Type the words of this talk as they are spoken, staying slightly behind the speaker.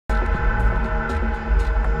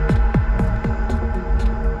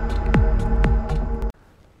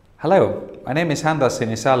Hello, my name is Handa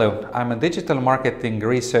Sinisalu. I'm a digital marketing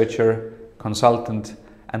researcher, consultant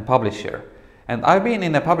and publisher. And I've been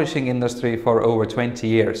in the publishing industry for over 20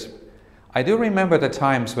 years. I do remember the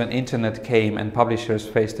times when internet came and publishers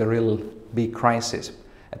faced a real big crisis.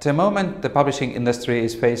 At the moment, the publishing industry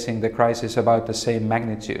is facing the crisis about the same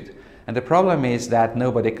magnitude. And the problem is that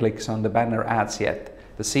nobody clicks on the banner ads yet.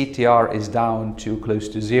 The CTR is down to close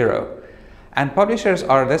to zero. And publishers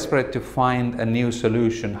are desperate to find a new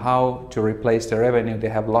solution, how to replace the revenue they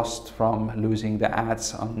have lost from losing the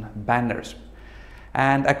ads on banners.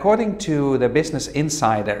 And according to the Business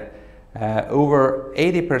Insider, over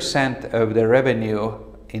 80% of the revenue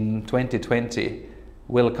in 2020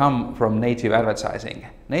 will come from native advertising.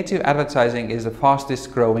 Native advertising is the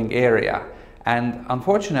fastest growing area, and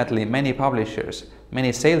unfortunately many publishers,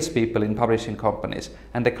 many salespeople in publishing companies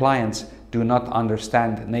and the clients do not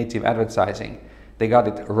understand native advertising. They got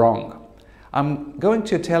it wrong. I'm going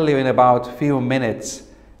to tell you in about few minutes,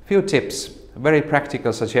 few tips, very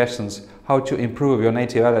practical suggestions how to improve your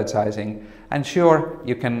native advertising. And sure,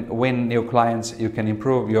 you can win new clients, you can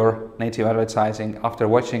improve your native advertising after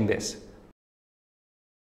watching this.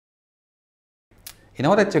 In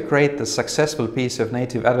order to create a successful piece of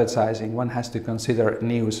native advertising, one has to consider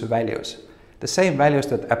news values. The same values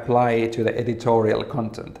that apply to the editorial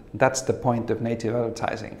content. That's the point of native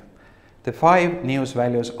advertising. The 5 news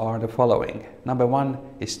values are the following. Number 1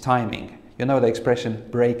 is timing. You know the expression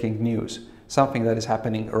breaking news, something that is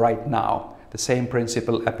happening right now. The same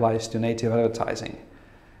principle applies to native advertising.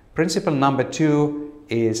 Principle number 2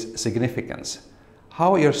 is significance.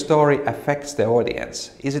 How your story affects the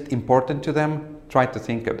audience. Is it important to them? Try to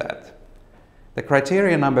think of that. The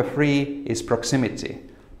criteria number 3 is proximity.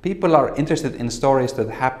 People are interested in stories that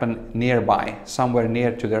happen nearby, somewhere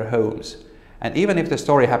near to their homes. And even if the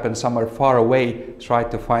story happens somewhere far away, try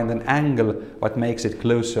to find an angle what makes it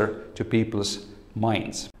closer to people's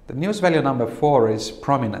minds. The news value number 4 is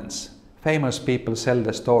prominence. Famous people sell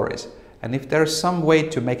the stories. And if there's some way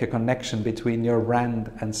to make a connection between your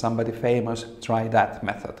brand and somebody famous, try that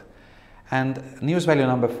method. And news value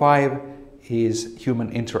number 5 is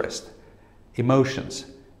human interest, emotions.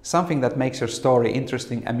 Something that makes your story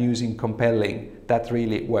interesting, amusing, compelling, that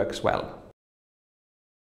really works well.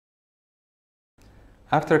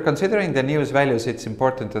 After considering the news values, it's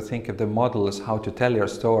important to think of the models how to tell your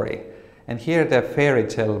story. And here the fairy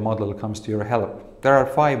tale model comes to your help. There are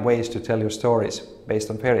 5 ways to tell your stories based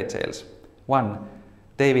on fairy tales. 1.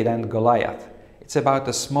 David and Goliath. It's about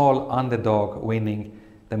a small underdog winning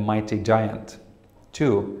the mighty giant.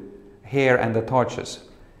 2. Hare and the tortoise.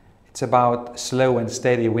 It's about slow and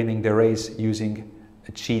steady winning the race using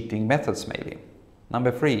cheating methods maybe.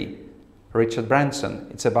 Number 3, Richard Branson.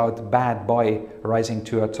 It's about bad boy rising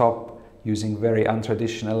to a top using very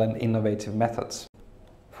untraditional and innovative methods.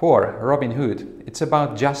 4, Robin Hood. It's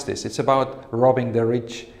about justice. It's about robbing the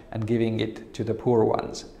rich and giving it to the poor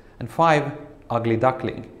ones. And 5, Ugly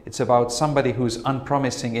Duckling. It's about somebody who's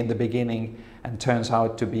unpromising in the beginning and turns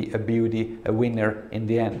out to be a beauty, a winner in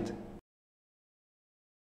the end.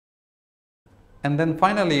 And then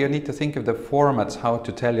finally, you need to think of the formats how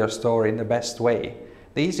to tell your story in the best way.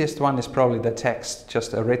 The easiest one is probably the text,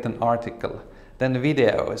 just a written article. Then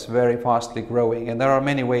video is very fastly growing, and there are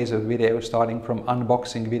many ways of video, starting from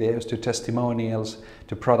unboxing videos to testimonials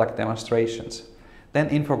to product demonstrations. Then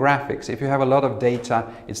infographics. If you have a lot of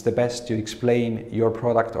data, it's the best to explain your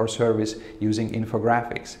product or service using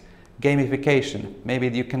infographics. Gamification. Maybe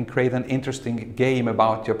you can create an interesting game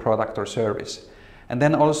about your product or service. And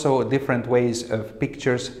then also different ways of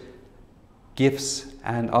pictures, GIFs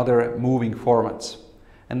and other moving formats.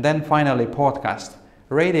 And then finally podcast.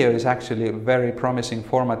 Radio is actually a very promising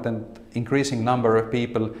format, and increasing number of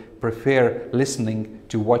people prefer listening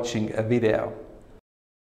to watching a video.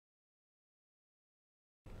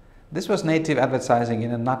 This was native advertising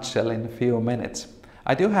in a nutshell in a few minutes.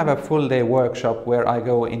 I do have a full day workshop where I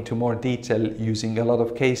go into more detail using a lot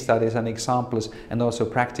of case studies and examples and also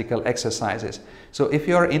practical exercises. So if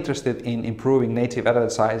you're interested in improving native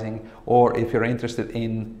advertising, or if you're interested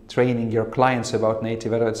in training your clients about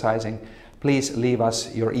native advertising, please leave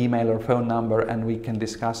us your email or phone number and we can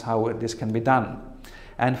discuss how this can be done.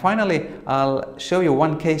 And finally, I'll show you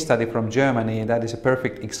one case study from Germany that is a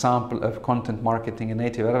perfect example of content marketing and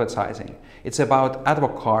native advertising. It's about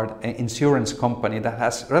Advocard, an insurance company that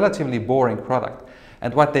has a relatively boring product.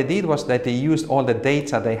 And what they did was that they used all the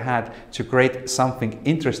data they had to create something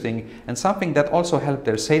interesting and something that also helped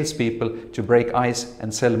their salespeople to break ice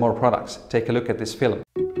and sell more products. Take a look at this film.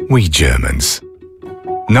 We Germans.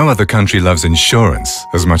 No other country loves insurance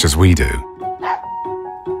as much as we do.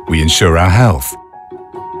 We insure our health,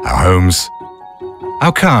 our homes,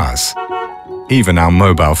 our cars, even our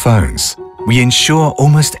mobile phones. We insure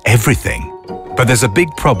almost everything. But there's a big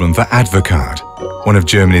problem for Advocard, one of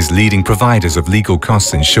Germany's leading providers of legal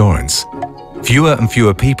costs insurance. Fewer and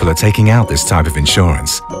fewer people are taking out this type of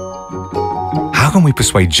insurance. How can we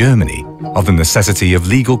persuade Germany of the necessity of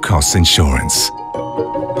legal costs insurance?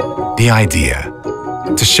 The idea: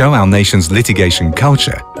 to show our nation's litigation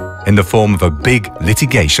culture in the form of a big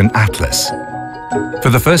litigation atlas. For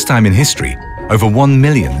the first time in history, over 1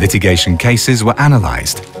 million litigation cases were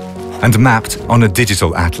analysed and mapped on a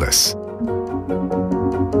digital atlas.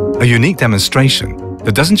 A unique demonstration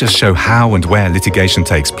that doesn't just show how and where litigation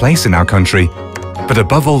takes place in our country, but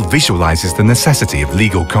above all visualises the necessity of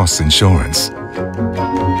legal costs insurance.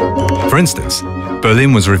 For instance,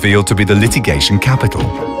 Berlin was revealed to be the litigation capital,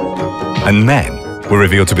 and men were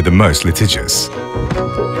revealed to be the most litigious.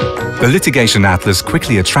 The litigation atlas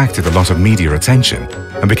quickly attracted a lot of media attention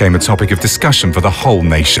and became a topic of discussion for the whole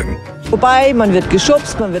nation. Wobei, man wird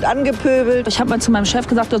geschubst, man wird angepöbelt. Ich habe mal zu meinem Chef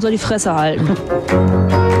gesagt, er soll die Fresse halten.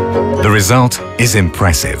 The result is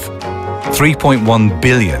impressive. 3.1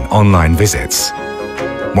 billion online visits,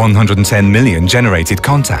 110 million generated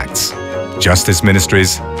contacts. Justice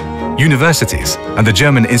ministries, universities, and the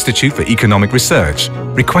German Institute for Economic Research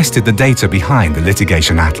requested the data behind the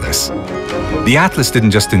litigation atlas. The atlas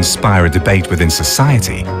didn't just inspire a debate within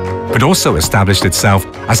society, but also established itself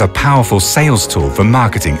as a powerful sales tool for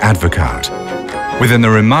marketing Advocard. Within a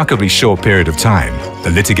remarkably short period of time,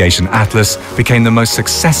 the litigation atlas became the most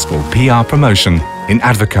successful PR promotion in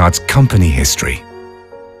Advocard's company history.